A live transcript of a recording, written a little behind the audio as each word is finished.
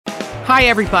Hi,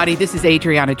 everybody. This is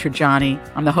Adriana Trajani.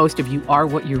 I'm the host of You Are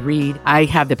What You Read. I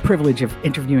have the privilege of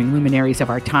interviewing luminaries of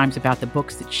our times about the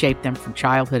books that shaped them from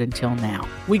childhood until now.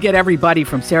 We get everybody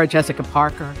from Sarah Jessica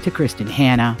Parker to Kristen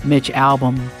Hanna, Mitch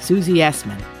Albom, Susie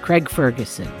Essman, Craig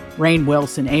Ferguson, Rainn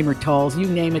Wilson, Amor Tolls, you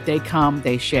name it, they come,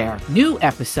 they share. New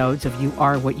episodes of You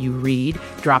Are What You Read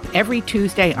drop every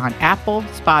Tuesday on Apple,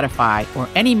 Spotify, or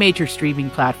any major streaming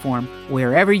platform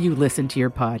wherever you listen to your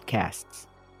podcasts.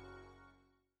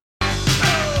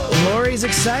 Lori's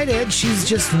excited. She's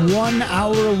just 1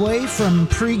 hour away from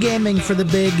pre-gaming for the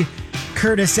big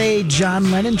Curtis A.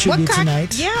 John Lennon tribute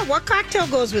tonight. Yeah, what cocktail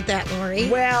goes with that, Lori?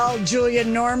 Well, Julia,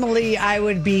 normally I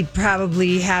would be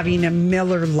probably having a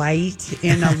Miller Lite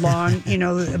in a long,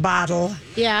 bottle.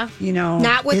 Yeah.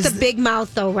 Not with the big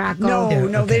mouth, though, Rocco.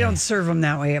 No, they don't serve them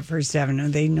that way at First Avenue.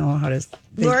 They know how to...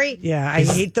 Lori? Yeah, I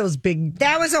hate those big...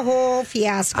 That was a whole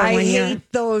fiasco. I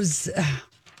hate those...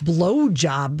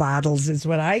 blowjob bottles is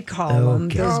what I call them.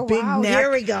 Those big neck. Here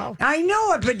we go. I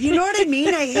know it, but you know what I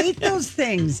mean? I hate those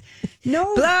things.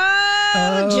 No.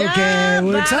 Okay,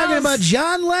 we're talking about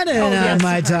John Lennon on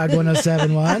My Talk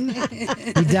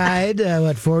 107.1. He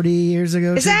died, 40 years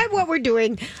ago? Is that what we're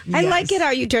doing? Yes. I like it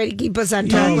how you try to keep us on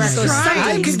track.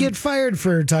 I could get fired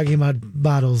for talking about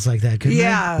bottles like that, couldn't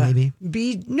I?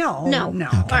 Maybe. No. Okay.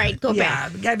 All right, go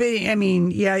back. I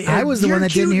mean, I was the one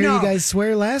that didn't hear you guys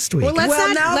swear last week. Well,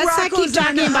 let's not keep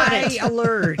talking about it.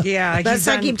 Alert. Yeah. Let's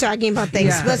not keep talking about things.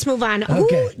 Yeah. Let's move on.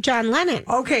 Okay. Who? John Lennon.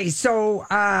 Okay, so,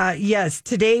 yes,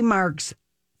 today marks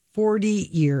 40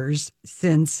 years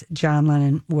since John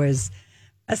Lennon was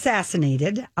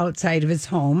assassinated outside of his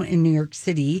home in New York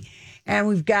City. And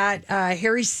we've got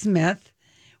Harry Smith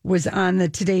was on the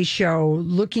Today Show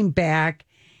looking back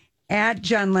at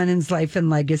John Lennon's life and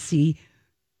legacy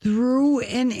through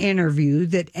an interview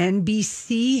that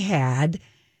NBC had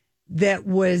that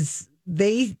was,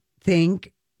 they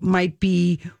think, might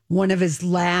be one of his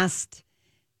last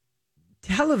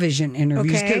television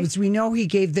interviews, because we know he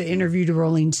gave the interview to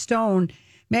Rolling Stone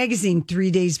magazine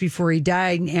 3 days before he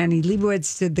died, and Annie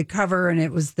Leibovitz did the cover, and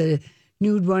it was the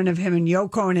nude one of him and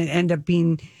Yoko, and it ended up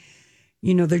being,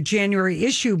 their January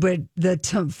issue. But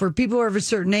for people who are of a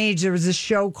certain age, there was a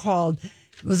show called,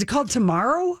 was it called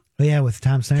Tomorrow? Oh, yeah, with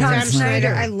Tom Snyder. Tom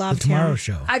Snyder. I loved the Tomorrow him.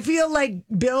 Show. I feel like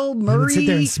Bill Murray. He would sit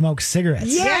there and smoke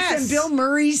cigarettes. Yes, and Bill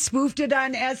Murray spoofed it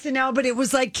on SNL, but it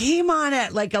was came on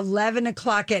at 11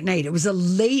 o'clock at night. It was a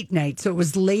late night, so it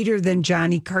was later than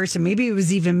Johnny Carson. Maybe it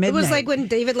was even midnight. It was like when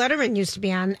David Letterman used to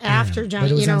be on after Johnny.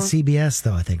 But it was on CBS,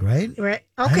 though, I think, right? Right.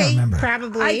 I don't Okay, remember.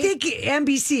 probably. I think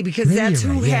NBC, because Maybe that's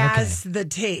you're who right. Yeah,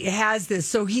 has this.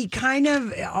 So he kind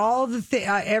of,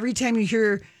 every time you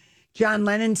hear John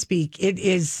Lennon speak, it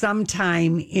is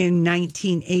sometime in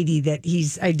 1980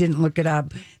 that I didn't look it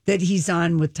up, that he's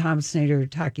on with Tom Snyder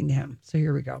talking to him. So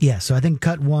here we go. Yeah, so I think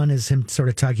cut one is him sort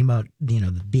of talking about,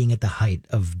 being at the height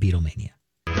of Beatlemania.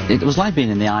 It was like being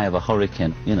in the eye of a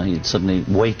hurricane. You'd suddenly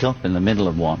wake up in the middle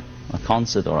of a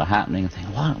concert or a happening, and think,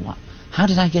 what? How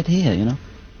did I get here,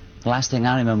 The last thing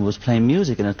I remember was playing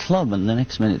music in a club, and the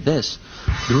next minute this.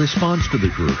 The response to the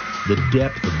group, the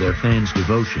depth of their fans'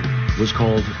 devotion, was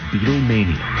called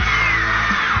Beatlemania.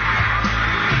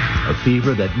 A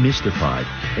fever that mystified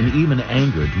and even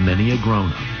angered many a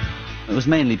grown-up. It was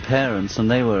mainly parents, and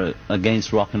they were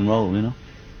against rock and roll,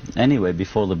 Anyway,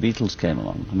 before the Beatles came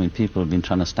along. I mean, people have been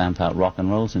trying to stamp out rock and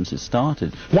roll since it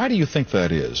started. Why do you think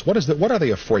that is? What are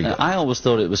they afraid of? I always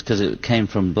thought it was because it came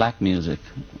from black music,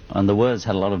 and the words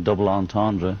had a lot of double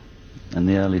entendre in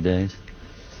the early days.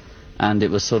 And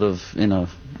it was sort of,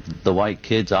 the white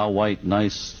kids, our white,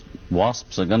 nice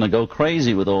wasps are going to go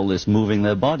crazy with all this moving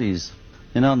their bodies.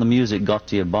 And the music got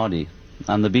to your body.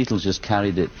 And the Beatles just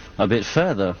carried it a bit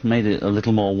further, made it a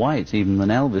little more white, even than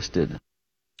Elvis did.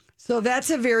 So that's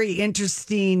a very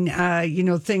interesting,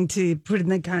 thing to put in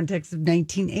the context of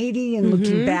 1980 and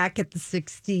looking back at the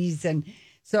 60s. And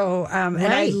so, and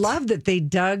I love that they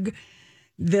dug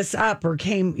this up or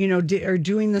came, are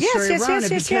doing the story around it,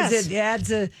 because it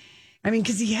adds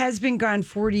because he has been gone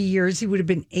 40 years. He would have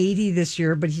been 80 this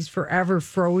year, but he's forever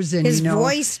frozen. His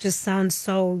voice just sounds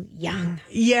so young.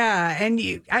 Yeah. And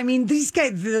these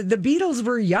guys, the Beatles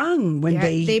were young when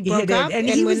they broke hit up, it. And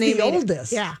he was the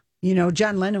oldest. Yeah.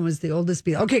 John Lennon was the oldest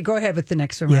Beatle. Okay, go ahead with the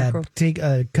next one, Yeah,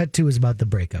 Rocco. cut two is about the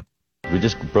breakup. We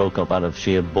just broke up out of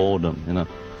sheer boredom,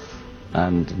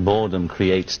 And boredom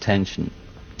creates tension.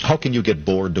 How can you get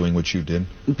bored doing what you did?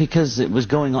 Because it was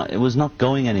going on, it was not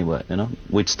going anywhere,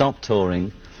 We'd stop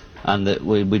touring, and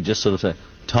we'd just sort of say,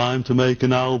 time to make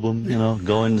an album,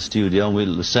 go in the studio,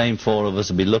 and the same four of us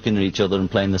would be looking at each other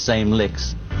and playing the same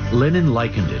licks. Lennon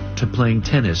likened it to playing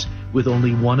tennis with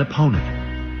only one opponent.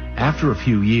 After a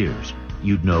few years,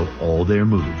 you'd know all their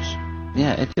moves.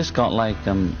 Yeah, it just got like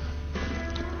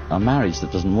a marriage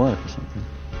that doesn't work or something.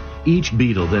 Each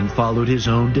Beatle then followed his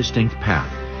own distinct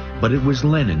path, but it was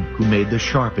Lennon who made the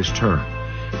sharpest turn.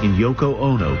 In Yoko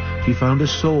Ono, he found a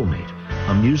soulmate,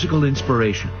 a musical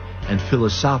inspiration, and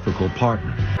philosophical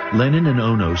partner. Lennon and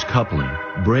Ono's coupling,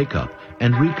 breakup,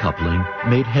 and recoupling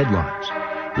made headlines.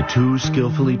 The two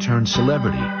skillfully turned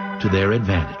celebrity to their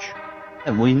advantage.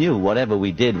 And we knew whatever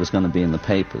we did was going to be in the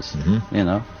papers, you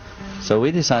know. So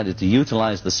we decided to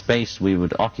utilize the space we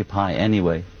would occupy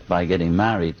anyway by getting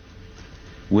married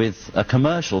with a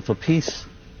commercial for peace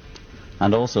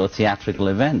and also a theatrical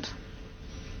event.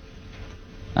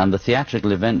 And the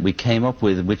theatrical event we came up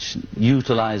with, which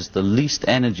utilized the least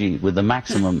energy with the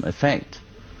maximum effect,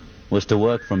 was to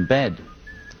work from bed.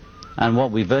 And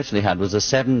what we virtually had was a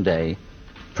 7-day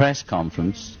press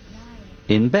conference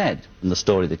in bed. And the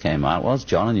story that came out was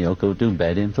John and Yoko do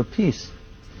bed in for peace.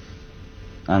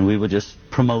 And we were just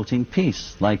promoting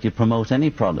peace, like you promote any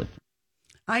product.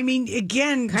 I mean,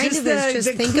 again, Kind of is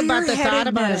just think about the thought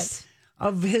about it.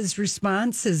 Of his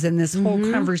responses and this whole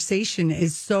conversation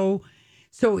is so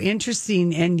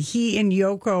interesting. And he and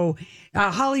Yoko,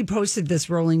 Holly posted this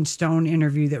Rolling Stone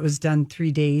interview that was done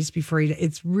 3 days before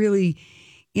it's really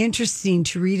interesting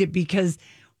to read it, because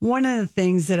one of the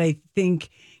things that I think,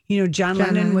 John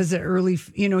Lennon was an early,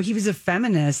 he was a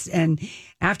feminist. And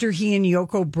after he and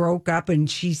Yoko broke up and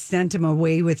she sent him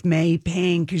away with May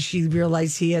Pang because she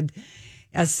realized he had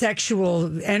a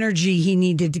sexual energy he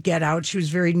needed to get out. She was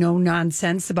very no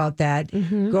nonsense about that.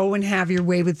 Go and have your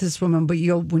way with this woman, but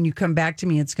when you come back to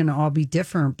me, it's going to all be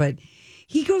different. But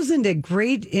he goes into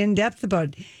great in depth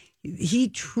about he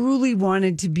truly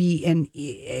wanted to be an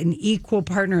equal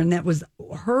partner, and that was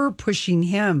her pushing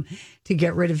him to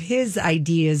get rid of his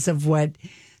ideas of what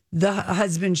the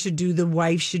husband should do, the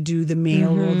wife should do, the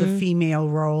male role, the female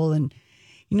role, and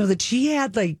that she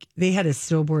had they had a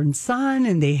stillborn son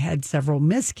and they had several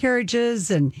miscarriages,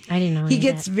 and I didn't know he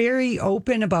gets very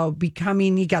open about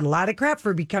he got a lot of crap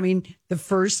for becoming the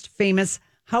first famous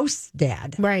house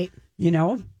dad. Right.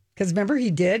 Because remember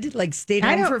he did stayed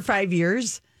home for 5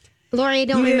 years. Lori, I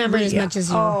don't remember as much as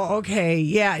you. Oh, okay.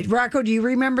 Yeah. Rocco, do you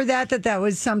remember that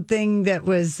was something that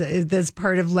was that's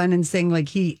part of Lennon saying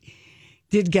he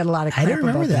did get a lot of crap I don't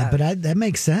remember about that, but that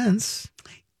makes sense.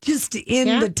 Just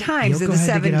in the times Yoko of the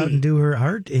had 70s. to get out and do her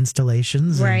art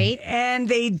installations. Right. And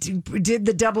they did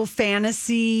the Double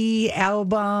Fantasy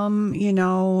album,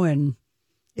 and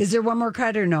is there one more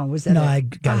cut or no? Was that No, it? I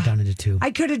got it down into 2.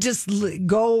 I could have just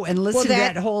go and listen to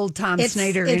that whole Tom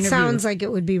Snyder interview. It sounds like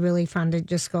it would be really fun to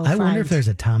just go I wonder if there's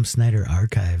a Tom Snyder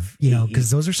archive,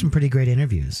 because those are some pretty great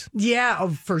interviews. Yeah,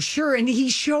 for sure. And he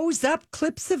shows up,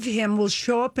 clips of him will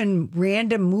show up in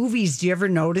random movies. Do you ever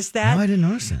notice that? No, I didn't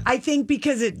notice that. I think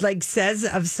because it says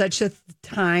of such a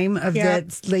time of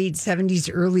the late 70s,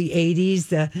 early 80s,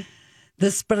 the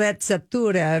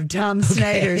sprezzatura of Tom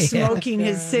Snyder smoking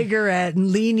his cigarette and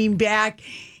leaning back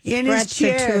in his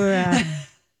chair.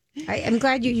 I'm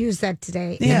glad you used that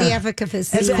today. Yeah. The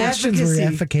efficacy. His questions were efficacy.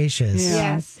 efficacious.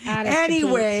 Yeah. Yes.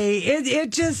 Anyway, it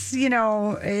just,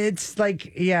 it's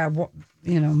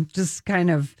just kind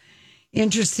of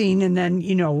interesting. And then,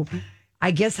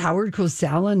 I guess Howard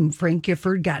Cosell and Frank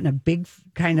Gifford got in a big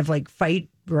kind of fight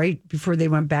right before they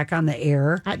went back on the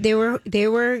air. They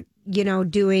were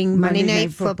doing Monday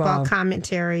Night Football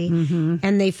commentary,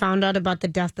 and they found out about the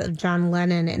death of John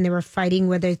Lennon, and they were fighting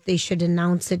whether they should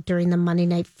announce it during the Monday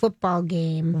Night Football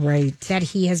game, right? That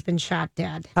he has been shot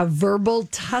dead. A verbal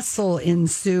tussle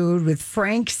ensued with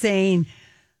Frank saying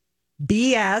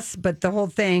BS, but the whole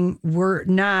thing were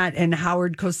not, and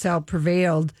Howard Cosell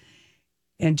prevailed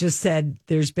and just said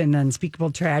there's been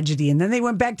unspeakable tragedy. And then they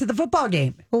went back to the football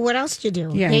game. Well, what else did you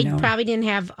do? Yeah, they probably didn't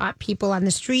have people on the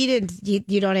street, and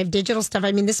you don't have digital stuff.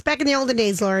 I mean, this is back in the olden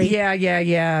days, Lori.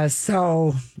 Yeah.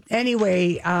 So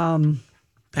anyway, I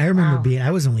remember I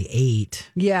was only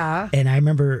 8. Yeah. And I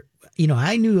remember,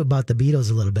 I knew about the Beatles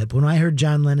a little bit, but when I heard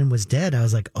John Lennon was dead, I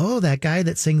was like, oh, that guy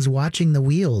that sings Watching the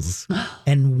Wheels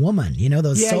and Woman,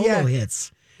 those solo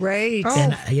hits. Right.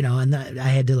 And, I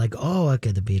had to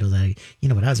okay, the Beatles,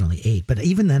 but I was only 8. But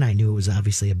even then I knew it was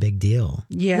obviously a big deal.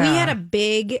 Yeah. We had a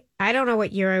big, I don't know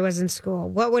what year I was in school.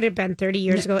 What would it have been 30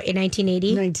 years ago in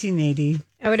 1980? 1980.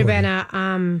 I would have been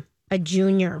a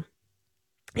junior.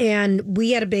 And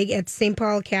we had a big, at St.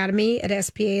 Paul Academy, at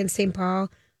SPA in St. Paul,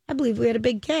 I believe we had a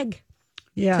big keg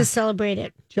to celebrate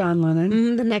it. John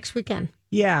Lennon. The next weekend.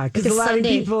 Yeah, because a lot of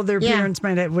people, their parents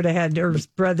would have had, or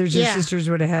brothers or sisters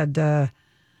would have had,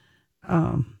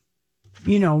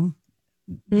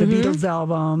 the Beatles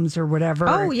albums or whatever.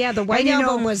 Oh, yeah. The White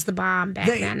Album was the bomb back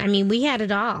then. I mean, we had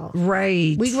it all.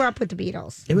 Right. We grew up with the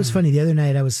Beatles. It was funny. The other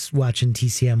night I was watching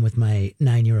TCM with my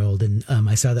 9-year-old and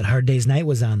I saw that Hard Day's Night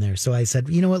was on there. So I said,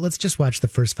 you know what, let's just watch the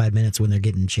first 5 minutes when they're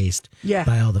getting chased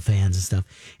by all the fans and stuff.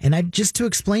 And I just to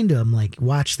explain to him, like,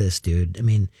 watch this, dude. I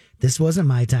mean, this wasn't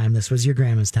my time. This was your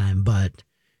grandma's time. But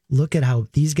look at how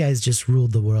these guys just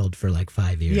ruled the world for like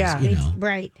 5 years. Yeah. You know?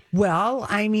 Right. Well,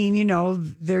 I mean,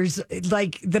 there's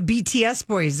like the BTS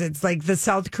boys. It's like the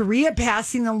South Korea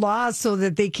passing the law so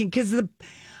that they can, because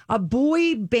a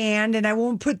boy band, and I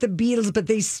won't put the Beatles, but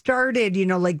they started,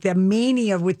 like the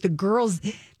mania with the girls.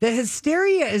 The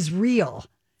hysteria is real.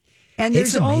 And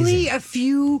there's only a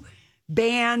few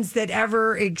bands that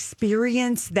ever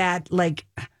experience that, like...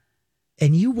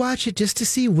 And you watch it just to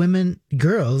see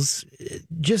girls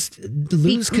just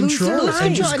lose control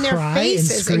and just cry and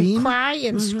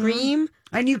scream. Scream.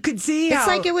 And you could see it's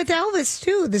like it with Elvis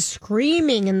too, the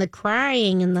screaming and the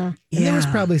crying and the. And there was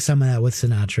probably some of that with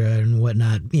Sinatra and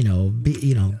whatnot,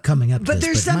 coming up. But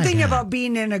there's something about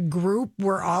being in a group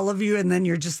where all of you, and then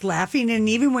you're just laughing. And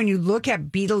even when you look at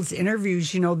Beatles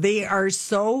interviews, they are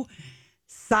so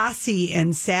saucy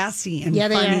and sassy and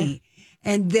funny.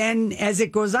 And then as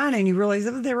it goes on and you realize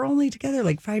that they were only together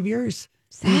like 5 years.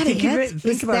 Think about it,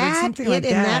 something like that.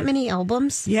 In that many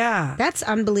albums? Yeah. That's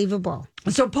unbelievable.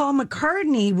 So Paul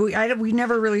McCartney, we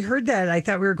never really heard that. I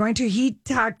thought we were going to. He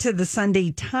talked to the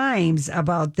Sunday Times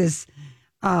about this.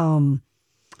 I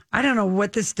don't know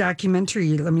what this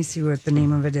documentary, let me see what the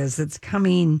name of it is. It's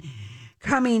coming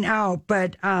out.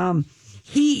 But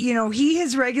he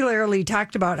has regularly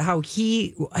talked about how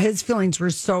his feelings were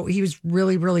he was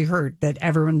really, really hurt that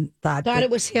everyone thought it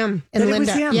was him and Linda. It was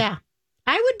him. Yeah,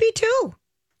 I would be too.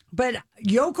 But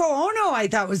Yoko Ono, I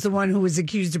thought, was the one who was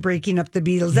accused of breaking up the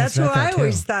Beatles. That's who I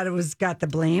always thought got the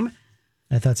blame.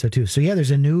 I thought so too. So yeah,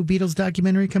 there's a new Beatles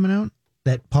documentary coming out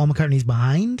that Paul McCartney's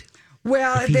behind.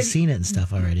 Well, if he's seen it and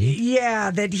stuff already.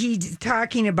 Yeah, that he's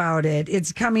talking about it.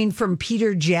 It's coming from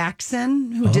Peter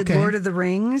Jackson, who did Lord of the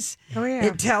Rings. Oh, yeah.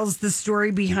 It tells the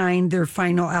story behind their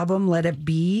final album, Let It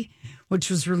Be, which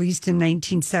was released in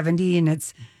 1970. And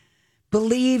it's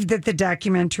believed that the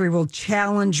documentary will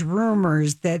challenge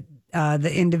rumors that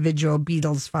the individual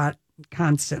Beatles fought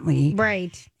constantly.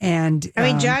 Right. And I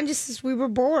mean, John just says we were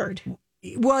bored.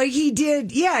 Well, he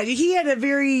did. Yeah, he had a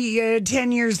very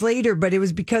 10 years later, but it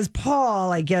was because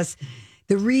Paul, I guess,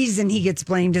 the reason he gets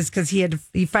blamed is because he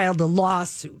filed a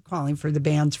lawsuit calling for the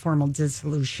band's formal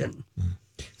dissolution.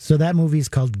 So that movie is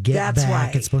called Get Back.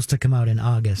 Why. It's supposed to come out in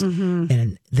August. Mm-hmm.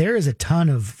 And there is a ton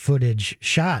of footage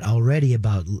shot already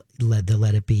about the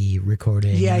Let It Be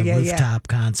recording, rooftop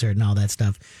concert and all that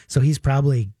stuff. So he's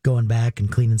probably going back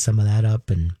and cleaning some of that up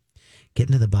and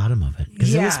getting to the bottom of it.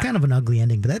 Because it was kind of an ugly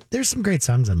ending, but there's some great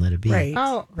songs on Let It Be. Right.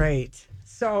 Oh, right.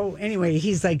 So anyway,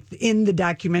 he's like, in the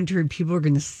documentary, people are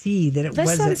going to see that it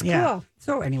wasn't. That sounds cool.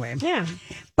 So anyway. Yeah.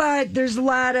 But there's a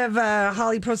lot of,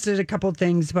 Holly posted a couple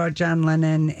things about John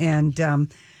Lennon, and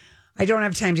I don't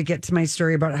have time to get to my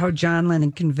story about how John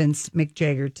Lennon convinced Mick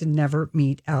Jagger to never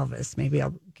meet Elvis. Maybe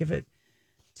I'll give it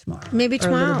tomorrow. Maybe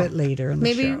tomorrow. Or a little bit later in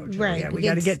the show. Right. Yeah, we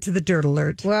got to get to the Dirt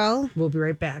Alert. Well. We'll be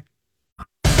right back.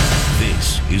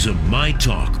 This is a My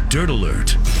Talk Dirt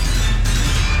Alert.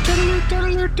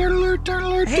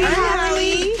 Hey,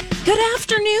 Holly. Good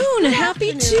afternoon.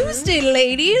 Happy Tuesday,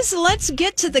 ladies. Let's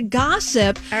get to the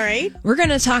gossip. All right. We're going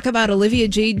to talk about Olivia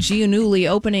Jade Giannulli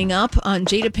opening up on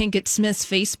Jada Pinkett Smith's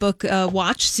Facebook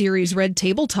watch series Red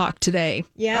Table Talk today.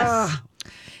 Yes.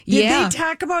 Did they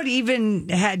talk about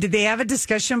did they have a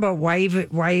discussion about why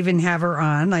even have her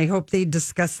on? I hope they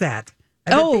discussed that.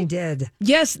 I bet they did.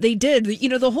 Yes, they did.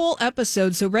 The whole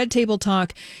episode. So Red Table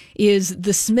Talk is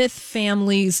the Smith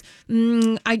family's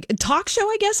talk show,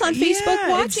 I guess, on Facebook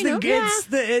Watch.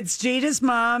 It's Jada's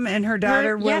mom and her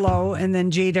daughter Willow, and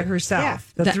then Jada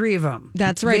herself. Yeah. The three of them.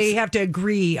 That's right. They have to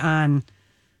agree on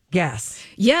guests.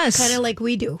 Yes. Kind of like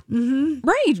we do. Mm-hmm.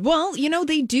 Right. Well,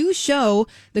 they do show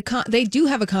they do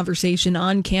have a conversation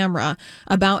on camera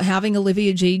about having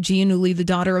Olivia Jade Giannulli, the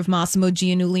daughter of Massimo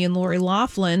Giannulli and Lori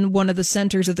Loughlin, one of the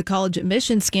centers of the college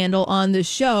admission scandal, on the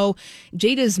show.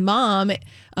 Jada's mom,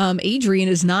 Adrienne,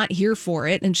 is not here for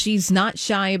it, and she's not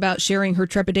shy about sharing her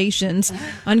trepidations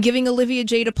on giving Olivia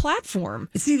Jade a platform.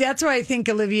 See, that's why I think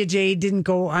Olivia Jade didn't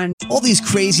go on. All these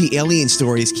crazy alien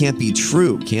stories can't be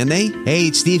true, can they? Hey,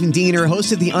 it's Stephen Diener,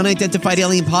 host of the Unidentified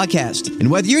Alien Podcast.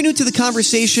 And whether you're new to the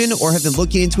conversation or have been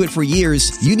looking into it for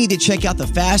years, you need to check out the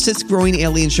fastest growing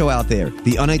alien show out there,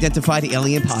 the Unidentified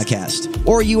Alien Podcast,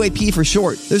 or UAP for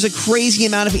short. There's a crazy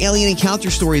amount of alien encounter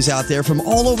stories out there from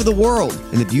all over the world.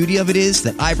 And the beauty of it is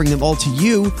that I bring them all to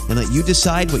you and let you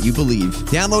decide what you believe.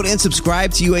 Download and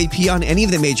subscribe to UAP on any of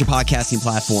the major podcasting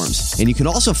platforms. And you can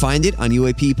also find it on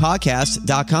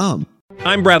UAPpodcast.com.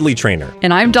 I'm Bradley Trainer.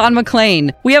 And I'm Don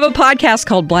McClain. We have a podcast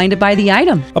called Blinded by the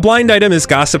Item. A blind item is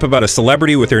gossip about a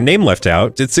celebrity with their name left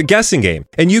out. It's a guessing game,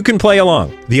 and you can play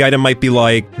along. The item might be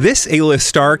like, this A-list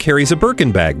star carries a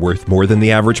Birkin bag worth more than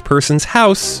the average person's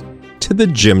house to the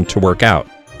gym to work out.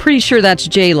 Pretty sure that's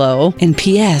J-Lo. And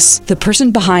P.S. the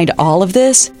person behind all of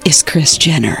this is Kris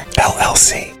Jenner,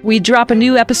 LLC. We drop a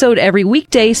new episode every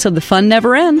weekday so the fun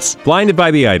never ends. Blinded by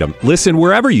the Item. Listen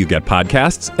wherever you get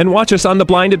podcasts and watch us on the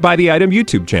Blinded by the Item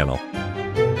YouTube channel.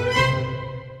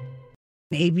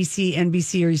 ABC,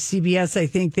 NBC, or CBS, I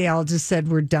think they all just said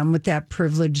we're done with that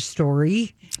privilege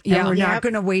story. Yeah, and we're not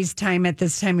going to waste time at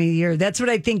this time of year. That's what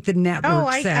I think the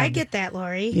network said. I get that,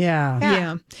 Lori.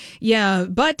 Yeah.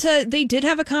 But they did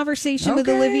have a conversation with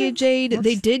Olivia Jade.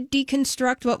 They did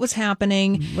deconstruct what was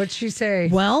happening. What'd she say?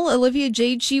 Well, Olivia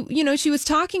Jade, she was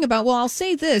talking about, well, I'll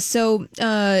say this. So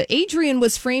Adrienne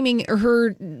was framing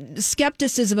her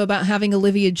skepticism about having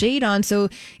Olivia Jade on. So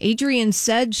Adrienne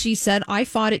said, I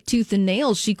fought it tooth and nail.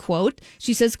 She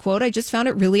says, I just found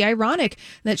it really ironic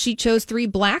that she chose 3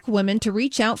 black women to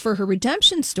reach out for her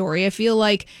redemption story. I feel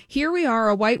like here we are,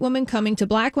 a white woman coming to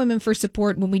black women for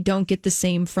support when we don't get the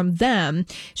same from them.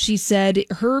 She said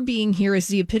her being here is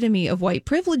the epitome of white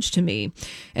privilege to me.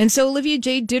 And so Olivia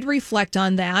Jade did reflect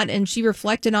on that, and she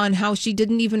reflected on how she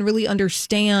didn't even really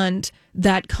understand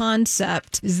that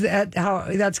concept. Is that how?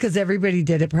 That's because everybody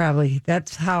did it, probably.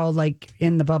 That's how, like,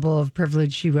 in the bubble of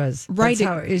privilege she was. Right.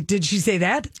 Did she say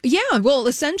that? Yeah. Well,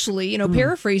 essentially,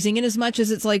 paraphrasing, in as much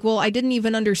as it's like, well, I didn't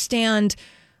even understand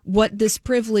what this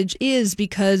privilege is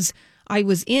because I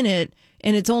was in it.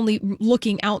 And it's only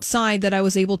looking outside that I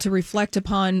was able to reflect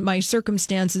upon my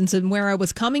circumstances and where I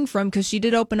was coming from, because she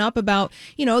did open up about,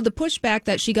 the pushback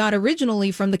that she got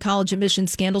originally from the college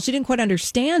admissions scandal. She didn't quite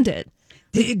understand it.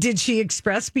 Did she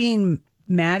express being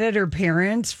mad at her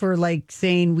parents for, like,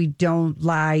 saying we don't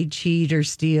lie, cheat, or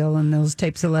steal, and those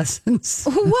types of lessons?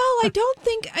 Well, I don't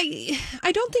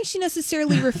think she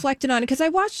necessarily reflected on it, because I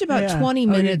watched about 20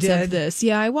 minutes of this.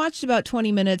 Yeah, I watched about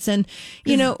 20 minutes, and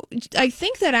I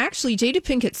think that actually Jada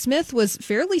Pinkett Smith was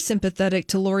fairly sympathetic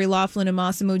to Lori Loughlin and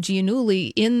Massimo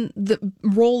Giannulli in the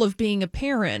role of being a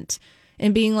parent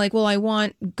and being like, well, I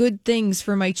want good things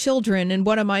for my children, and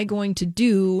what am I going to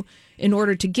do in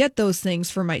order to get those things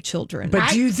for my children?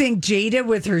 But do you think Jada,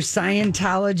 with her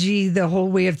Scientology, the whole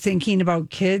way of thinking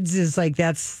about kids is like,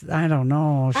 that's, I don't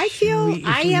know. I feel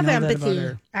I have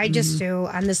empathy. I just do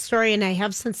on the story, and I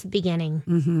have since the beginning.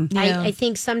 Mm-hmm. Yeah. I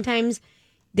think sometimes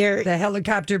the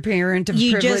helicopter parent of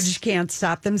privilege can't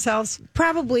stop themselves.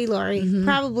 Probably, Lori. Mm-hmm.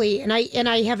 Probably. And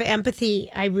I have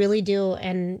empathy. I really do.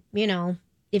 And,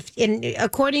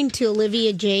 according to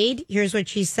Olivia Jade, here's what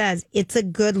she says. It's a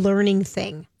good learning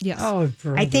thing. Yes. Oh,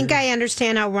 I think I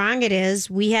understand how wrong it is.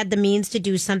 We had the means to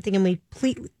do something, and we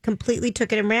completely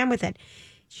took it and ran with it.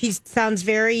 She sounds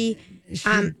very,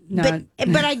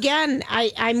 but again,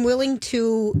 I'm willing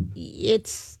to.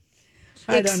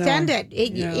 Extend it.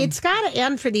 It's got to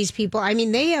end for these people. I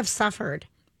mean, they have suffered.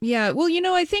 Yeah, well,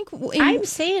 I think... I'm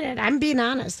saying it. I'm being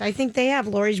honest. I think they have.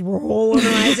 Lori's rolling her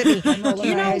eyes at me.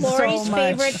 Lori's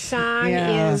favorite song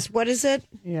is... What is it?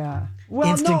 Yeah. Well,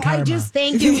 Instant Karma.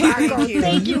 Thank you, Rocco.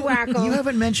 Thank you, Rocco. You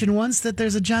haven't mentioned once that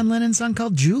there's a John Lennon song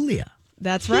called Julia.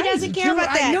 That's right. He doesn't care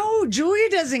about that. No, Julia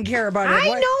doesn't care about it. I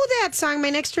know that song. My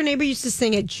next door neighbor used to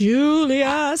sing it. Julia,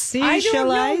 I don't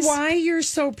know why you're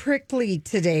so prickly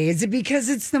today. Is it because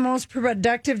it's the most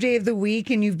productive day of the week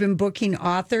and you've been booking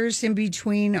authors in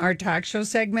between our talk show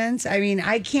segments? I mean,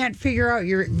 I can't figure out.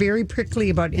 You're very prickly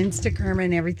about Instant Karma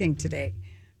and everything today.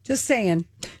 Just saying.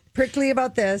 Prickly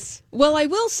about this. Well, I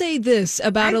will say this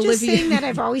about Olivia. I'm just saying that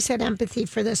I've always had empathy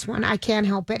for this one. I can't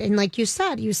help it. And like you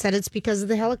said it's because of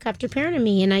the helicopter parent in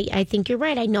me. And I think you're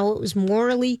right. I know it was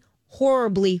morally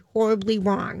horribly, horribly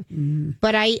wrong. Mm.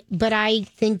 But I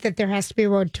think that there has to be a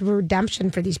road to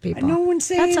redemption for these people. No one's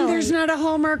saying there's not a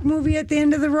Hallmark movie at the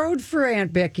end of the road for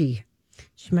Aunt Becky.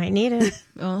 She might need it.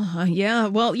 Yeah.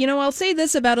 Well, I'll say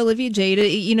this about Olivia Jade.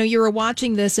 You're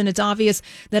watching this, and it's obvious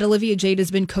that Olivia Jade has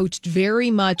been coached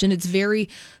very much, and it's very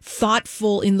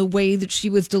thoughtful in the way that she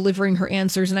was delivering her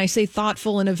answers. And I say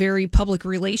thoughtful in a very public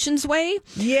relations way.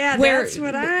 Yeah, that's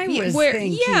what I was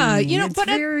thinking. Yeah,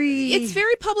 it's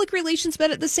very public relations,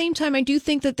 but at the same time, I do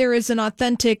think that there is an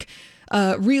authentic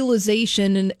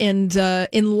realization and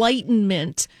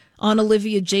enlightenment on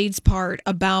Olivia Jade's part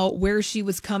about where she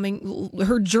was coming,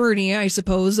 her journey, I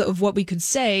suppose, of what we could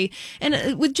say.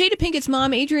 And with Jada Pinkett's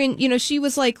mom, Adrienne, she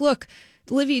was like, look,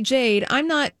 Olivia Jade, I'm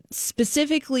not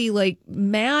specifically like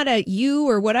mad at you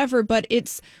or whatever, but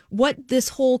it's what this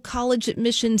whole college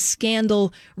admissions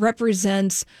scandal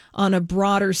represents on a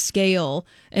broader scale,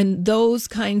 and those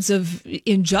kinds of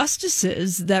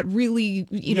injustices that really,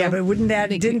 but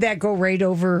didn't that go right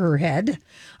over her head?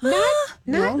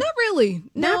 Not really.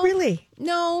 Not really.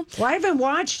 No. Well, I haven't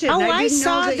watched it. Oh, I didn't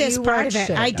saw know that this you part of watched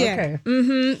it. I did. Okay.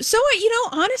 Mm-hmm. So,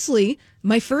 honestly,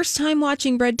 my first time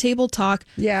watching Red Table Talk,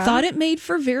 thought it made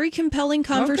for very compelling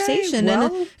conversation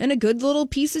and a good little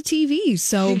piece of TV.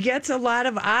 So she gets a lot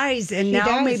of eyes, and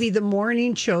now maybe the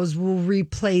morning shows will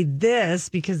replay this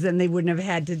because then they wouldn't have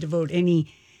had to devote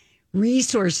any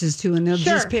resources to, and they'll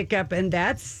just pick up, and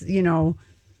that's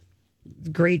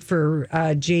great for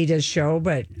Jada's show.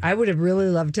 But I would have really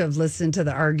loved to have listened to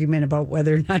the argument about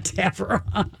whether or not to have her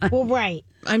on. Well, right.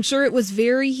 I'm sure it was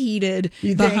very heated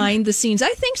behind the scenes. I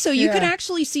think so. You could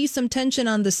actually see some tension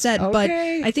on the set, but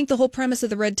I think the whole premise of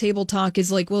the Red Table Talk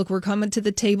is like, look, we're coming to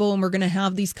the table and we're going to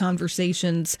have these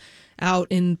conversations out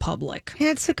in public. Yeah,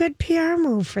 it's a good PR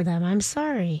move for them. I'm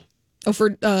sorry. Oh,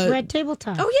 for Red Table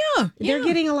Talk. Oh, yeah. They're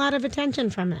getting a lot of attention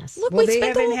from this. Look, well, they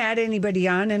haven't had anybody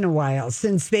on in a while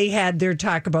since they had their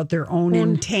talk about their own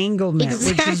entanglement,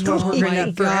 which is what we're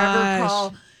going to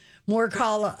forever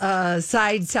call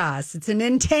side sauce. It's an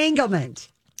entanglement.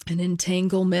 An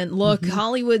entanglement. Look,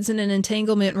 Hollywood's in an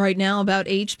entanglement right now about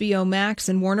HBO Max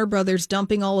and Warner Brothers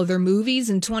dumping all of their movies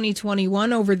in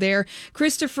 2021 over there.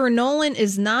 Christopher Nolan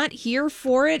is not here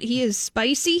for it. He is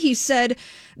spicy. He said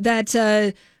that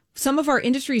some of our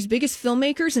industry's biggest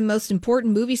filmmakers and most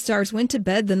important movie stars went to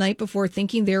bed the night before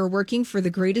thinking they were working for the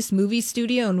greatest movie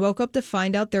studio and woke up to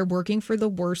find out they're working for the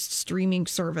worst streaming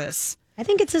service. I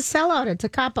think it's a sellout. It's a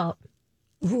cop-out.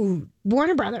 Who?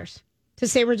 Warner Brothers. To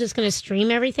say we're just going to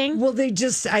stream everything? Well,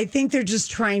 I think they're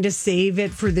just trying to save it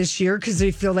for this year because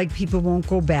they feel like people won't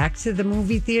go back to the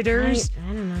movie theaters.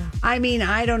 I don't know. I mean,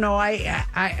 I don't know.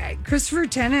 I Christopher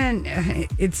Tennant,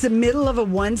 it's the middle of a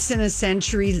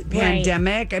once-in-a-century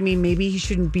pandemic. I mean, maybe he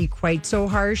shouldn't be quite so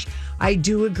harsh. I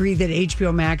do agree that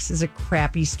HBO Max is a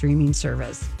crappy streaming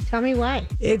service. Tell me why.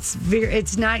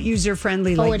 It's not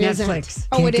user-friendly like Netflix. Isn't.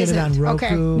 Oh, it isn't. Can't get it on Roku.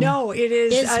 Okay. No, it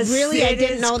is. I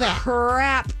didn't know that.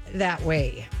 Crap that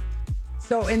way.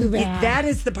 So, and that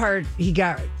is the part he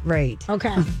got right.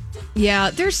 Okay.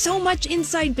 Yeah, there's so much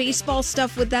inside baseball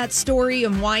stuff with that story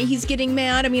and why he's getting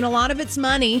mad. I mean, a lot of it's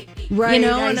money. Right,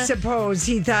 I suppose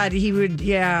he thought he would,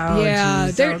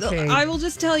 okay. I will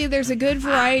just tell you, there's a good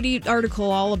Variety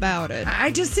article all about it.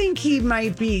 I just think he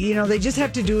might be, they just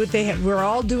have to do what they have. We're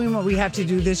all doing what we have to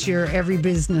do this year, every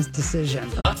business decision.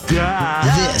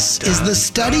 This is the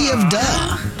study of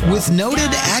duh with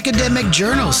noted academic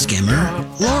journal skimmer,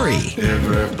 Lori.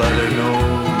 Everybody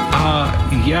knows.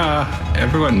 Yeah,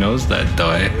 everyone knows that,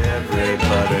 duh.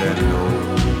 Everybody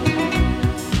knows.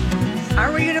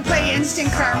 Are we going to play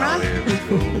Instant Karma?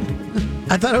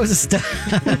 I thought it was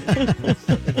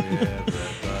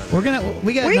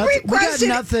we got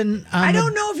nothing. I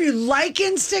don't know if you like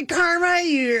Instant Karma or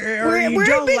you don't like it.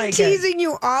 We've been teasing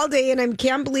you all day, and I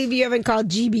can't believe you haven't called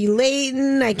GB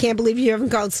Layton. I can't believe you haven't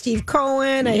called Steve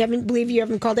Cohen. I haven't believe you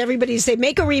haven't called everybody to say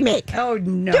make a remake. Oh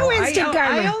no! Do Instant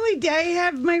Karma. I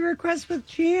have my request with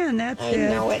Chan. That's it. I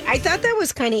know it. I thought that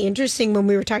was kind of interesting when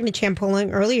we were talking to Chan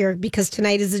Poling earlier because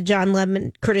tonight is a John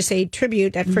Lennon Curtis A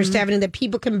tribute at First Avenue that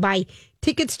people can buy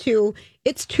tickets to.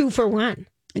 It's 2 for 1.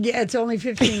 Yeah, it's only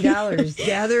 $15.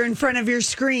 Gather in front of your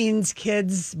screens,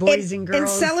 kids, boys and girls. And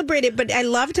celebrate it. But I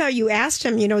loved how you asked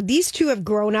him, these two have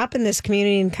grown up in this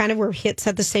community and kind of were hits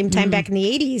at the same time back in the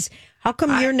 80s. How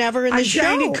come you're never in the show?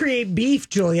 I'm trying to create beef,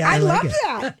 Julia. I love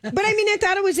that. But I mean, I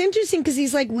thought it was interesting because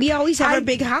he's like, we always have our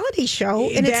big holiday show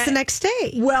and it's the next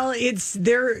day. Well,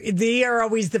 they are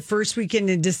always the first weekend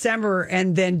in December,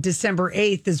 and then December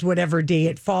 8th is whatever day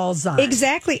it falls on.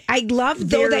 Exactly. I love,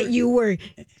 though, that you were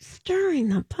stirring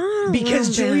the pot.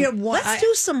 Because Julia, let's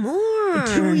do some more.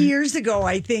 2 years ago,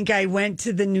 I think I went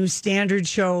to the New Standard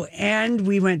show and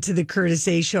we went to the Curtis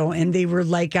A show, and they were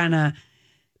like on a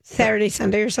Saturday,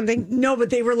 Sunday or something? No, but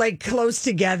they were like close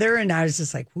together, and I was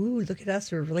just like, "Ooh, look at us!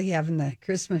 We're really having the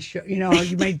Christmas show." You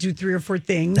might do 3 or 4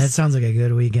 things. That sounds like a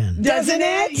good weekend, doesn't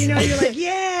it? You're like,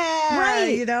 yeah,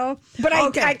 right. But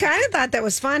okay. I kind of thought that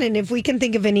was fun, and if we can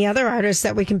think of any other artists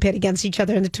that we can pit against each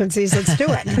other in the Twin Cities, let's do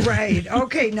it. Right?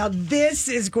 Okay. Now this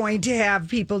is going to have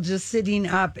people just sitting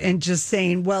up and just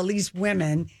saying, "Well, at least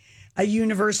women, a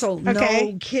universal,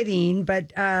 no kidding,"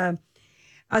 but.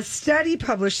 A study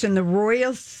published in the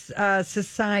Royal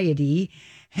Society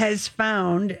has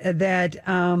found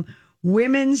that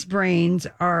women's brains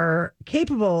are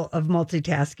capable of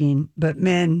multitasking, but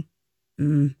men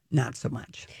not so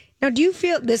much. Now, do you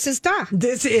feel this is duh?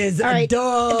 This is all right.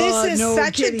 Duh. This is no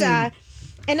such kidding. a duh.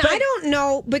 And I don't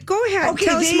know, but go ahead. Okay,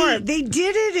 tell us more. They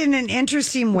did it in an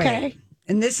interesting way. Okay.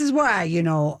 And this is why,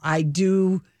 I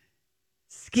do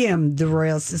skim the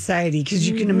Royal Society, because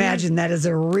you can imagine that is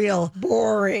a real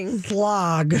boring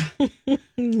slog.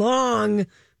 Long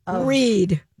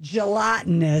read.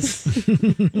 Gelatinous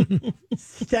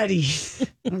studies.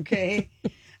 Okay.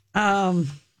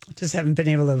 Just haven't been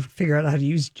able to figure out how to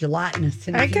use gelatinous.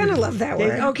 I kind of love that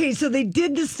word. Okay, so they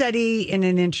did the study in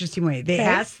an interesting way. They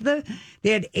they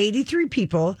had 83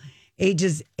 people,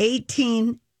 ages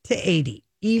 18 to 80.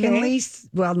 Evenly,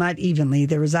 well, not evenly.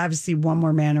 There was obviously one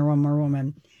more man or one more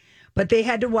woman. But they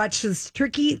had to watch this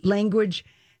tricky language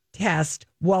test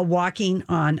while walking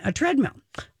on a treadmill.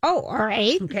 Oh, all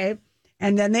right. Okay.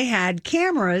 And then they had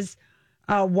cameras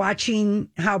watching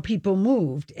how people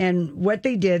moved. And what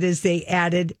they did is they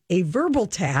added a verbal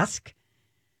task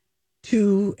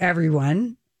to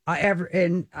everyone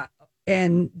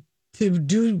and to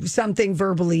do something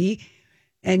verbally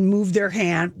and move their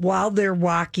hand while they're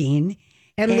walking.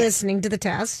 And listening to the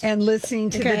test. And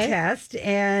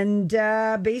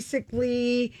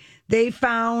basically, they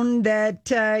found that,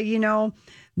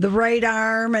 the right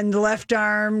arm and the left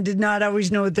arm did not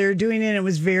always know what they were doing. And it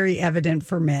was very evident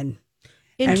for men.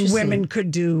 And women could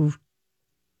do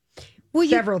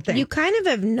several things. You kind of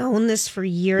have known this for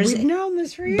years. We've known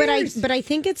this for years. But I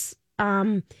think it's...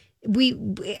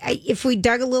 if we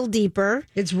dug a little deeper...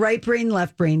 It's right brain,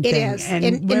 left brain thing. It is.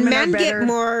 And men get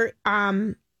more...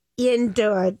 into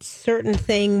a certain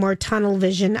thing, more tunnel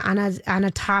vision on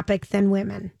a topic than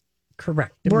women.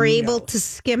 Correct. We're able to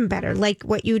skim better, like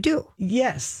what you do.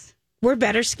 Yes. We're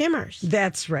better skimmers.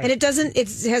 That's right. And it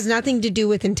has nothing to do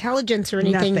with intelligence or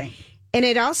anything. Nothing. And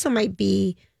it also might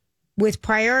be with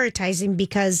prioritizing,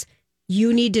 because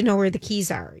you need to know where the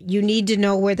keys are. You need to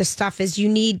know where the stuff is. You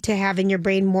need to have in your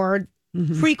brain more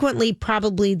frequently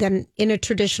probably than in a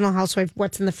traditional housewife,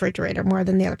 what's in the refrigerator more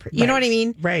than the other person. You know what I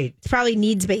mean? Right. It's probably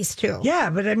needs-based too. Yeah,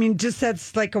 but I mean, just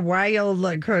that's like a while,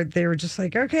 they were just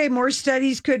like, okay, more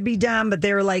studies could be done, but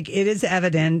they were like, it is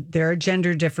evident there are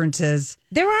gender differences.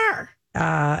 There are.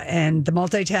 And the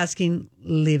multitasking,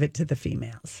 leave it to the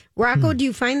females. Rocco, do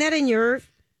you find that in your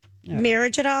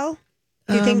marriage at all?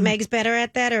 Do you think Meg's better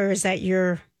at that, or is that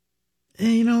your...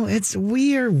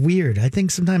 we are weird. I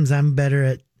think sometimes I'm better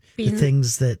at the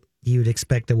things that you would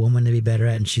expect a woman to be better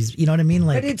at, and she's, you know what I mean?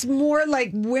 But it's more like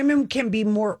women can be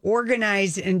more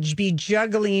organized and be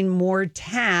juggling more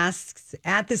tasks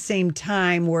at the same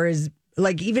time, whereas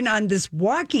like even on this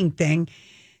walking thing,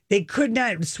 they could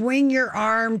not swing your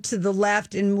arm to the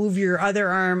left and move your other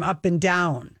arm up and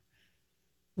down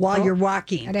while you're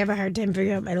walking. I'd have a hard time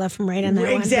figuring out my left from right on that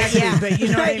one. Exactly, but you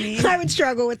know what I mean? I would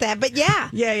struggle with that, but yeah.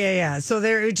 Yeah. So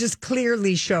it just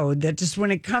clearly showed that just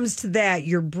when it comes to that,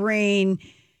 your brain,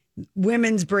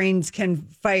 women's brains can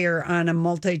fire on a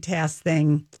multitask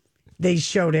thing. They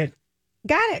showed it.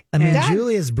 Got it. I mean,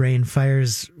 Julia's brain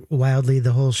fires wildly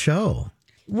the whole show.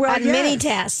 Well, on many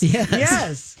tasks.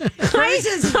 Yes. I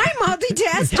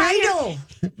multitask. Title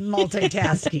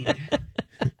multitasking.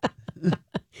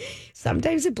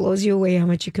 Sometimes it blows you away how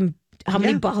many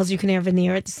balls you can have in the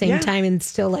air at the same time and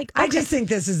still like. Okay. I just think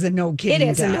this is a no kidding.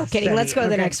 It is a no kidding. Study. Let's go to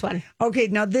the next one. Okay,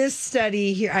 now this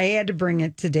study here, I had to bring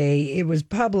it today. It was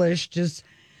published just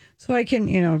so I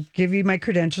can, give you my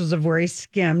credentials of where I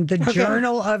skimmed the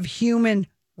Journal of Human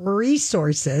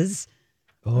Resources.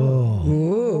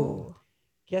 Ooh.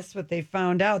 Guess what they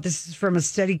found out? This is from a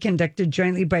study conducted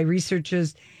jointly by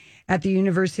researchers at the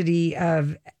University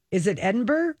of, is it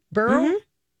Edinburgh?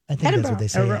 I think that's what they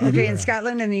say. Okay, in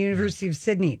Scotland and the University of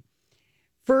Sydney.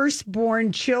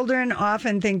 Firstborn children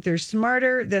often think they're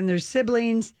smarter than their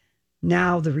siblings.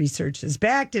 Now the research has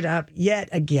backed it up yet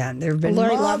again. There have been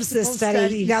Lori loves this study.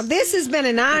 Studies. Now this has been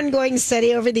an ongoing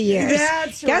study over the years.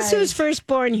 That's Guess who's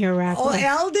firstborn here, Rocco?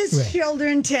 Eldest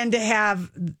children tend to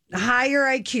have higher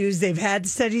IQs. They've had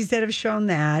studies that have shown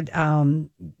that.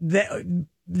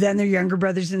 Than their younger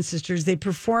brothers and sisters. They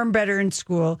perform better in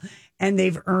school and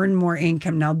they've earned more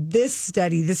income. Now, this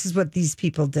study, this is what these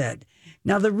people did.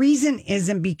 Now, the reason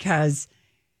isn't because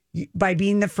by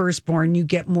being the firstborn, you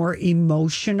get more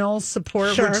emotional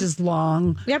support, which is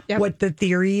what the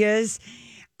theory is.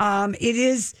 It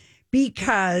is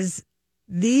because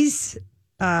these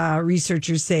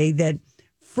researchers say that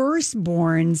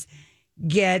firstborns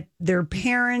get their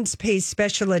parents pay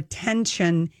special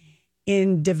attention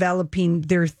in developing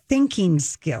their thinking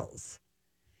skills.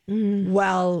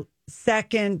 While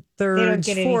second, third,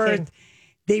 fourth,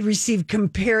 they receive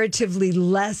comparatively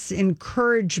less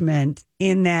encouragement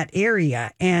in that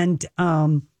area. And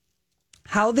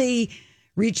how they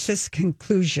reached this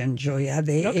conclusion, Julia.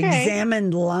 They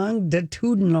examined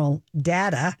longitudinal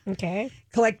data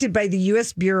collected by the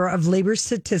U.S. Bureau of Labor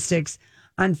Statistics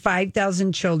on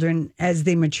 5,000 children as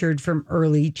they matured from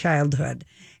early childhood.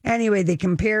 Anyway, they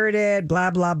compared it,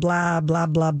 blah, blah, blah, blah,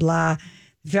 blah, blah.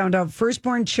 Found out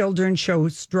firstborn children show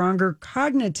stronger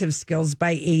cognitive skills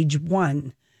by age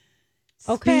 1.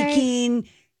 Speaking,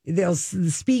 they'll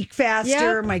speak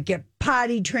faster, might get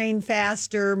potty trained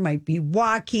faster, might be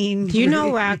walking. Do you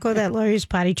know, Rocco, that Laurie's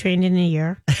potty trained in a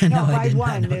year? No, by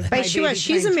 1. But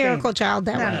she's a miracle child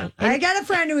that way. I got a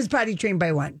friend who was potty trained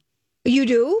by 1. You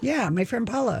do? Yeah, my friend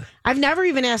Paula. I've never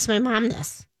even asked my mom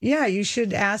this. Yeah, you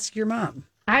should ask your mom.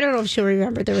 I don't know if she'll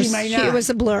remember. It was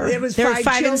a blur. It was there 5 were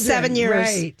 5 children, and 7 years.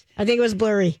 Right. I think it was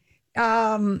blurry.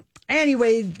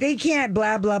 Anyway, they can't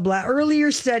blah, blah, blah.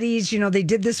 Earlier studies, they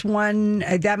did this one.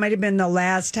 That might have been the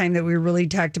last time that we really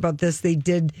talked about this. They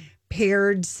did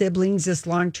paired siblings, this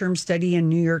long-term study in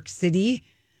New York City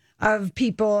of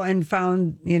people and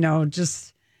found,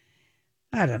 just,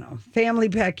 I don't know, family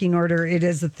pecking order. It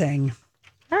is a thing.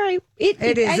 All right.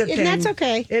 It is a thing. And that's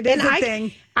okay. It is a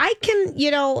thing. I can,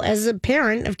 as a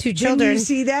parent of 2 children. Didn't you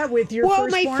see that with your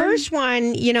firstborn? Well, my first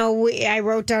one, I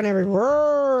wrote down every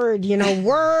word,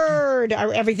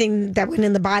 everything that went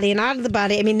in the body and out of the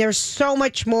body. I mean, there's so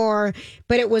much more,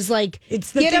 but it was like,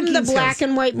 get him the black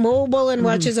and white mobile and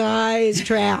watch his eyes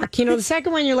track. The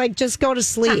second one, you're like, just go to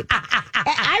sleep.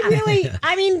 It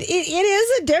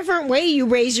is a different way you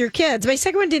raise your kids. My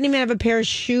second one didn't even have a pair of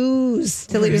shoes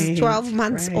till he was 12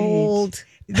 months old.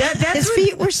 His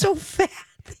feet were so fat.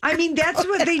 That's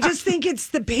what they just think it's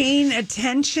the paying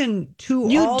attention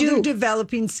to all their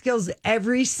developing skills,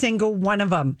 every single one of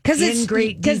them in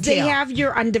great detail. Because they have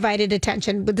your undivided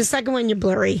attention. But the second one, you're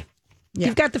blurry. Yeah.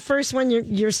 You've got the first one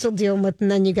you're still dealing with, and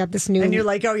then you got this new. And you're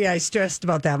like, oh, yeah, I stressed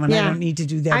about that one. Yeah. I don't need to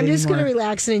do that anymore. I'm just going to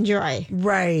relax and enjoy.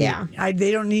 Right. Yeah.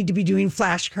 They don't need to be doing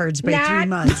flashcards by 3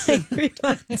 months. 3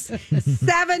 months.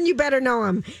 7, you better know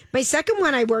him. My second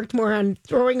one, I worked more on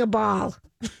throwing a ball.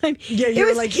 Yeah,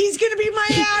 you're like, he's going to be my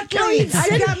athlete.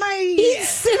 He'd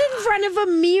sit in front of a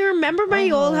mirror. Remember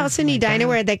my old house in Edina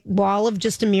where I had that wall of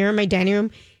just a mirror in my dining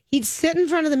room? He'd sit in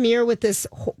front of the mirror with this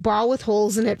ball with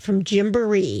holes in it from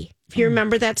Gymboree. If you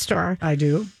remember that store. I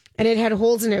do. And it had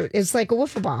holes in it. It's like a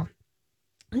wiffle ball.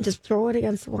 And just throw it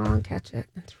against the wall and catch it.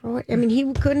 And throw it. I mean,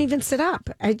 he couldn't even sit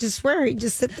up. I just swear he'd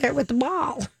just sit there with the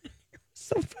ball.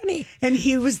 So funny. And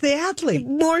he was the athlete.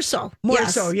 More so.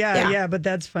 Yeah, but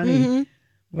that's funny. Mm-hmm.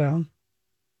 Well,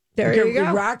 there you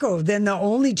go. Rocco, then the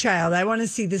only child. I want to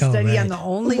see the study on the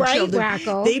only children.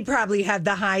 Rocco. They probably have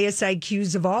the highest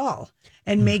IQs of all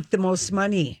and make the most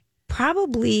money.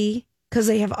 Probably because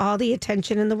they have all the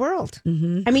attention in the world.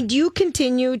 Mm-hmm. I mean, do you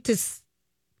continue to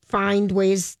find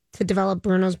ways to develop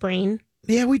Bruno's brain?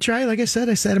 Yeah, we try. Like I said,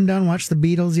 I sat him down and watched the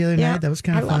Beatles the other night. That was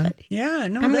kind of fun. It. Yeah,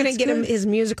 no, I'm going to get him his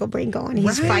musical brain going.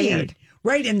 He's fired.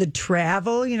 Right, and the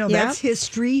travel, that's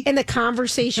history. And the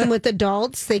conversation with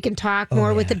adults. They can talk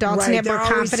more with adults and have more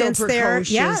confidence there.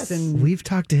 Yes. And we've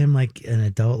talked to him like an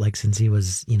adult, since he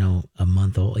was, a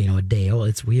month old, a day old.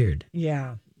 It's weird.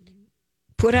 Yeah.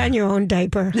 Put on your own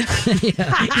diaper.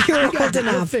 You're old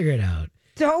enough. Figure it out.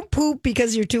 Don't poop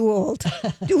because you're too old.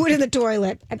 Do it in the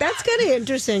toilet. That's kind of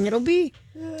interesting. It'll be.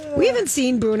 We haven't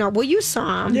seen Bruno. Well, you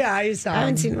saw him. Yeah, I saw him. I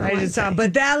haven't seen him. I just saw him.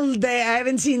 But I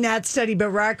haven't seen that study. But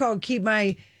Rocco, I'll keep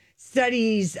my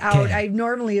studies out. Okay. I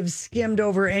normally have skimmed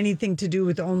over anything to do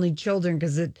with only children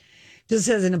because it just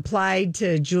hasn't applied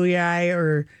to Julia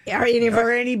or any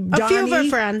Donnie. A few of our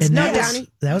friends. And No, Donnie.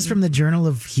 That was from the Journal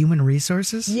of Human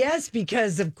Resources? Yes,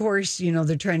 because of course,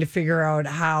 they're trying to figure out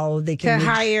how they can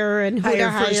hire and who to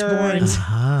hire.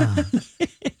 Firstborns.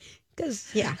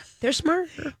 Because, they're smart.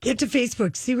 Get to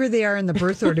Facebook. See where they are in the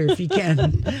birth order if you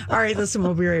can. All right, listen,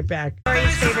 we'll be right back.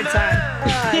 Lori's favorite song.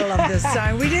 I love this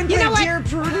song. We didn't play Dear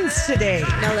Prudence today.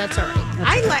 No, that's all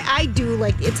right. I do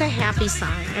like, it's a happy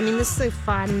song. I mean, this is a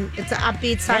fun, it's an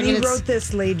upbeat song. And he wrote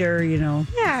this later,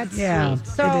 Yeah, it's sweet.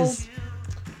 So, it is.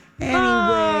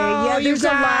 Anyway, there's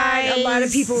a lot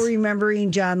of people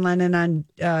remembering John Lennon on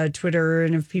Twitter,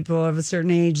 and if people of a certain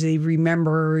age, they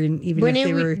remember, and even if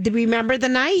they were remember the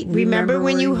night, remember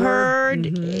when you heard,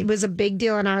 it was a big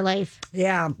deal in our life.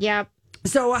 Yeah, yep.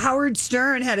 So Howard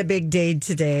Stern had a big day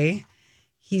today.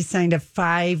 He signed a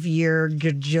 5-year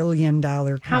gajillion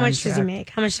dollar contract. How much does he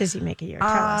make? How much does he make a year? Tell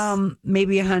us.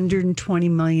 Maybe $120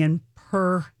 million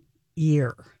per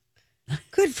year.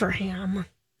 Good for him.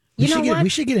 We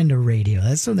should get into radio.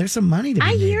 There's some money to be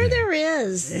made. I hear there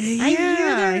is.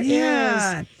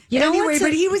 Yeah. Anyway,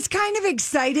 but he was kind of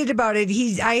excited about it.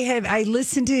 I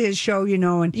listened to his show,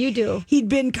 and you do. He'd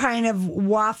been kind of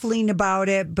waffling about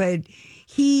it, but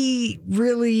he's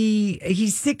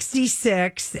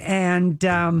 66 and,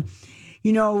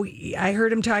 I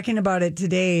heard him talking about it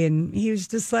today and he was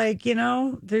just like, he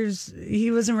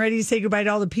wasn't ready to say goodbye to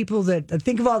all the people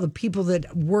think of all the people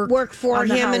that work for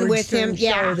him and with him.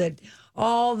 Yeah. That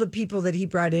all the people that he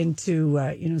brought into,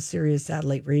 Sirius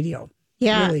Satellite Radio.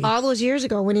 Yeah, really. all those years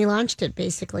ago when he launched it,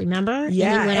 basically, remember?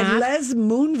 Yeah, and Les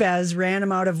Moonves ran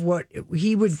him out of what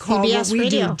he would call CBS what we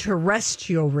radio. do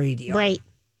terrestrial radio. Right,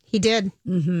 he did.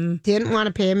 Mm-hmm. Didn't want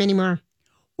to pay him anymore.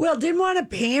 Well, didn't want to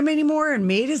pay him anymore and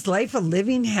made his life a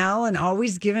living hell and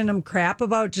always giving him crap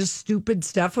about just stupid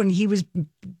stuff when he was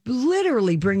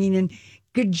literally bringing in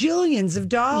gajillions of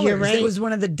dollars. You're right. It was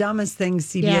one of the dumbest things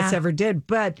CBS ever did,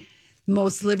 but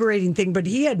most liberating thing. But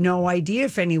he had no idea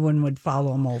if anyone would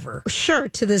follow him over. Sure,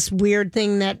 to this weird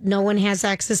thing that no one has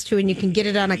access to and you can get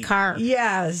it on a car.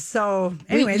 Yeah, so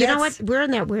anyway. You know what? We're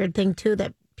in that weird thing too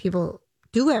that people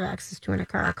do have access to in a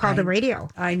car called the radio.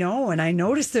 I know, and I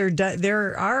noticed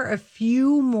there are a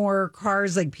few more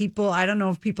cars, like people, I don't know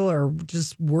if people are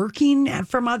just working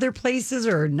from other places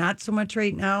or not so much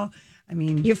right now. I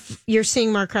mean, you're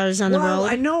seeing more cars on the road.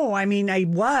 I know. I mean, I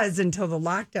was until the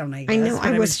lockdown. I guess. I know.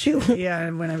 I was too. Yeah,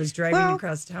 when I was driving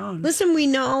across town. Listen, we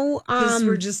know because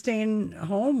we're just staying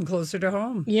home, closer to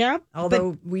home. Yep.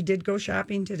 Although we did go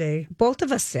shopping today. Both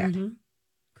of us did. Mm-hmm.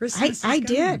 Christmas. I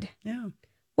did. Yeah.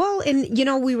 Well,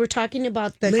 and we were talking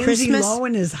about the Lindsay Christmas.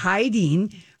 Lohan is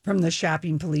hiding from the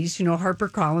shopping police. Harper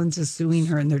Collins is suing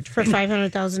her, and they're for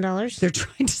 $500,000.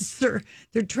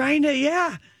 They're trying to.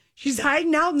 Yeah. She's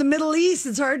hiding out in the Middle East.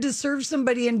 It's hard to serve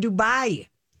somebody in Dubai.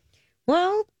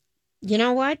 Well, you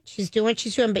know what? She's doing what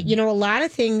she's doing. But, a lot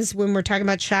of things when we're talking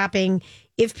about shopping,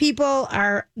 if people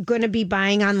are going to be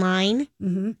buying online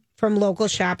from local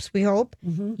shops, we hope,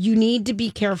 you need to be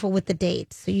careful with the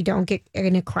dates so you don't get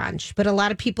in a crunch. But a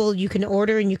lot of people, you can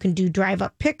order and you can do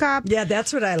drive-up pickup. Yeah,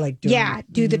 that's what I like doing. Yeah,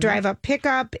 do the drive-up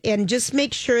pickup and just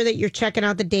make sure that you're checking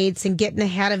out the dates and getting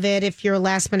ahead of it. If you're a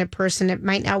last-minute person, it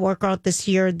might not work out this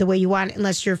year the way you want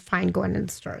unless you're fine going in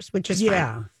the stores, which is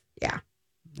fine. Yeah.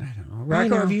 I don't know.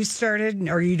 Rocco, have you started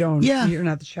or you don't? Yeah. You're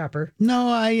not the shopper. No,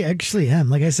 I actually am.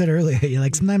 Like I said earlier,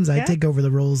 sometimes I take over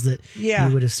the roles that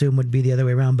you would assume would be the other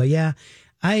way around. But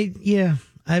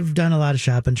I've done a lot of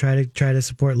shopping, try to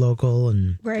support local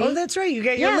and. Right. Oh, that's right. You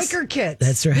got your liquor kits.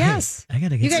 That's right. Yes. I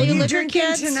gotta get. You got your liquor drinking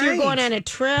kits. tonight. You're going on a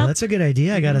trip. Well, that's a good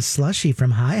idea. I got a slushie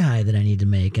from Hi that I need to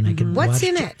make, and I could. What's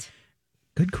in it?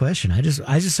 Good question. I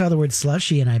just saw the word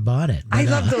slushie and I bought it. I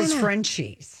love those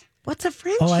Frenchies. What's a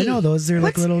Frenchie? Oh, I know those. They're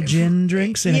like little gin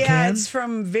drinks in a can. Yeah, it's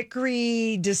from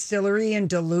Vickery Distillery in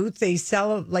Duluth. They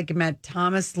sell like them at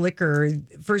Thomas Liquor.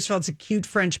 First of all, it's a cute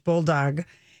French bulldog.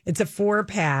 It's a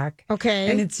 4-pack. Okay.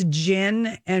 And it's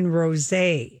gin and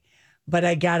rosé. But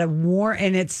I got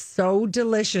and it's so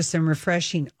delicious and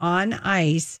refreshing on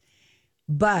ice.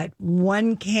 But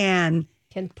one can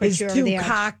is 2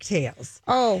 cocktails.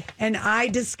 Oh. And I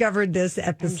discovered this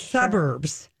at the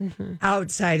suburbs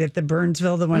outside at the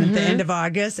Burnsville, the one at the end of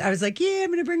August. I was like, I'm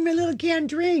going to bring my little canned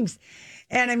drinks.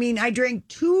 And I mean, I drank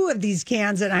 2 of these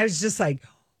cans and I was just like,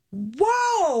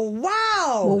 whoa,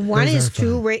 wow. Well, one is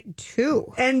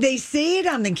 2. And they say it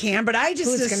on the can, but I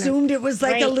just assumed it was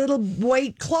like a little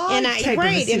white claw type of a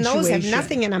situation. And those have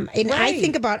nothing in them. And I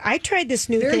think I tried this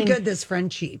new Very thing. good, this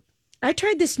Frenchie. I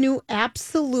tried this new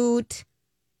Absolute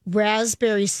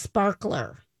raspberry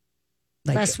sparkler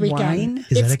last weekend. Wine?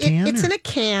 Is that a can? It's in a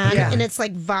can, and it's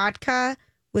like vodka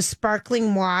with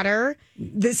sparkling water.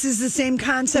 This is the same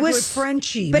concept with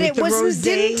Frenchie, but with it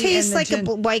didn't taste like a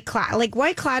White Claw. Like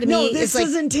White Claw to me, this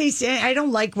doesn't taste. I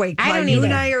don't like White Claw. I don't you either.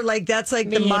 and I are like that's like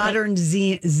the modern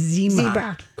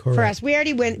Zima. For us. We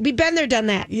already went. We've been there, done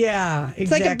that. Yeah, exactly.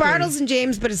 It's like a Bartles and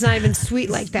James, but it's not even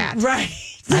sweet like that. Right.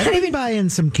 I've been buying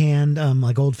some canned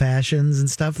like old fashions and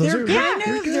stuff. Those They're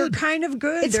are kind of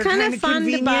good. It's they're kind of fun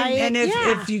convenient. to buy it, And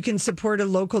if you can support a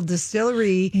local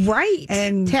distillery, right?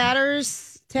 And Tattersall,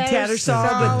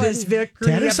 but this Vickery.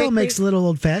 Tattersall makes little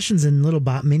old fashions in little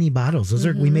mini bottles. Those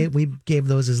are we gave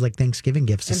those as like Thanksgiving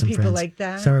gifts to some people friends. like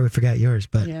that. Sorry, we forgot yours,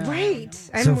 but right.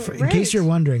 In case you're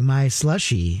wondering, my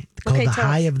slushie called the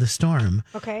High of the Storm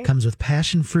comes with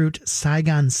passion fruit,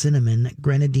 Saigon cinnamon,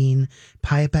 grenadine,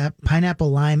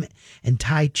 pineapple lime, and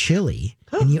Thai chili.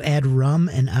 And you add rum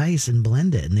and ice and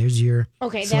blend it, and there's your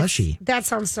slushie. That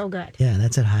sounds so good. Yeah,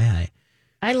 that's at High.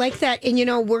 I like that. And,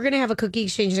 we're going to have a cookie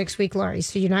exchange next week, Lori,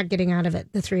 so you're not getting out of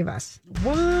it, the 3 of us.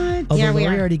 What? Although Lori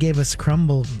already gave us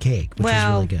crumble cake, which is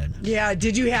really good. Yeah.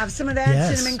 Did you have some of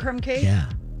that cinnamon crumb cake? Yeah.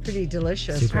 Pretty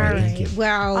delicious. Super, right? thank you.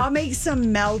 Well, I'll make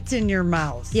some melt in your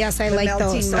mouth. Yes, I like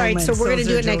those. All right, so we're going to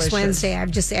do it next Wednesday.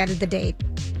 I've just added the date.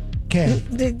 Okay.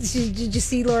 Did you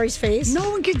see Lori's face? No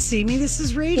one can see me. This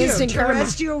is radio. Instant karma.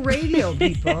 Terrestrial radio,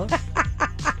 people.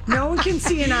 No one can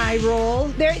see an eye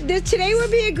roll. Today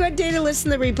would be a good day to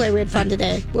listen to the replay. We had fun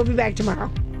today. We'll be back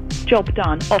tomorrow. Job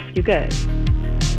done. Off you go.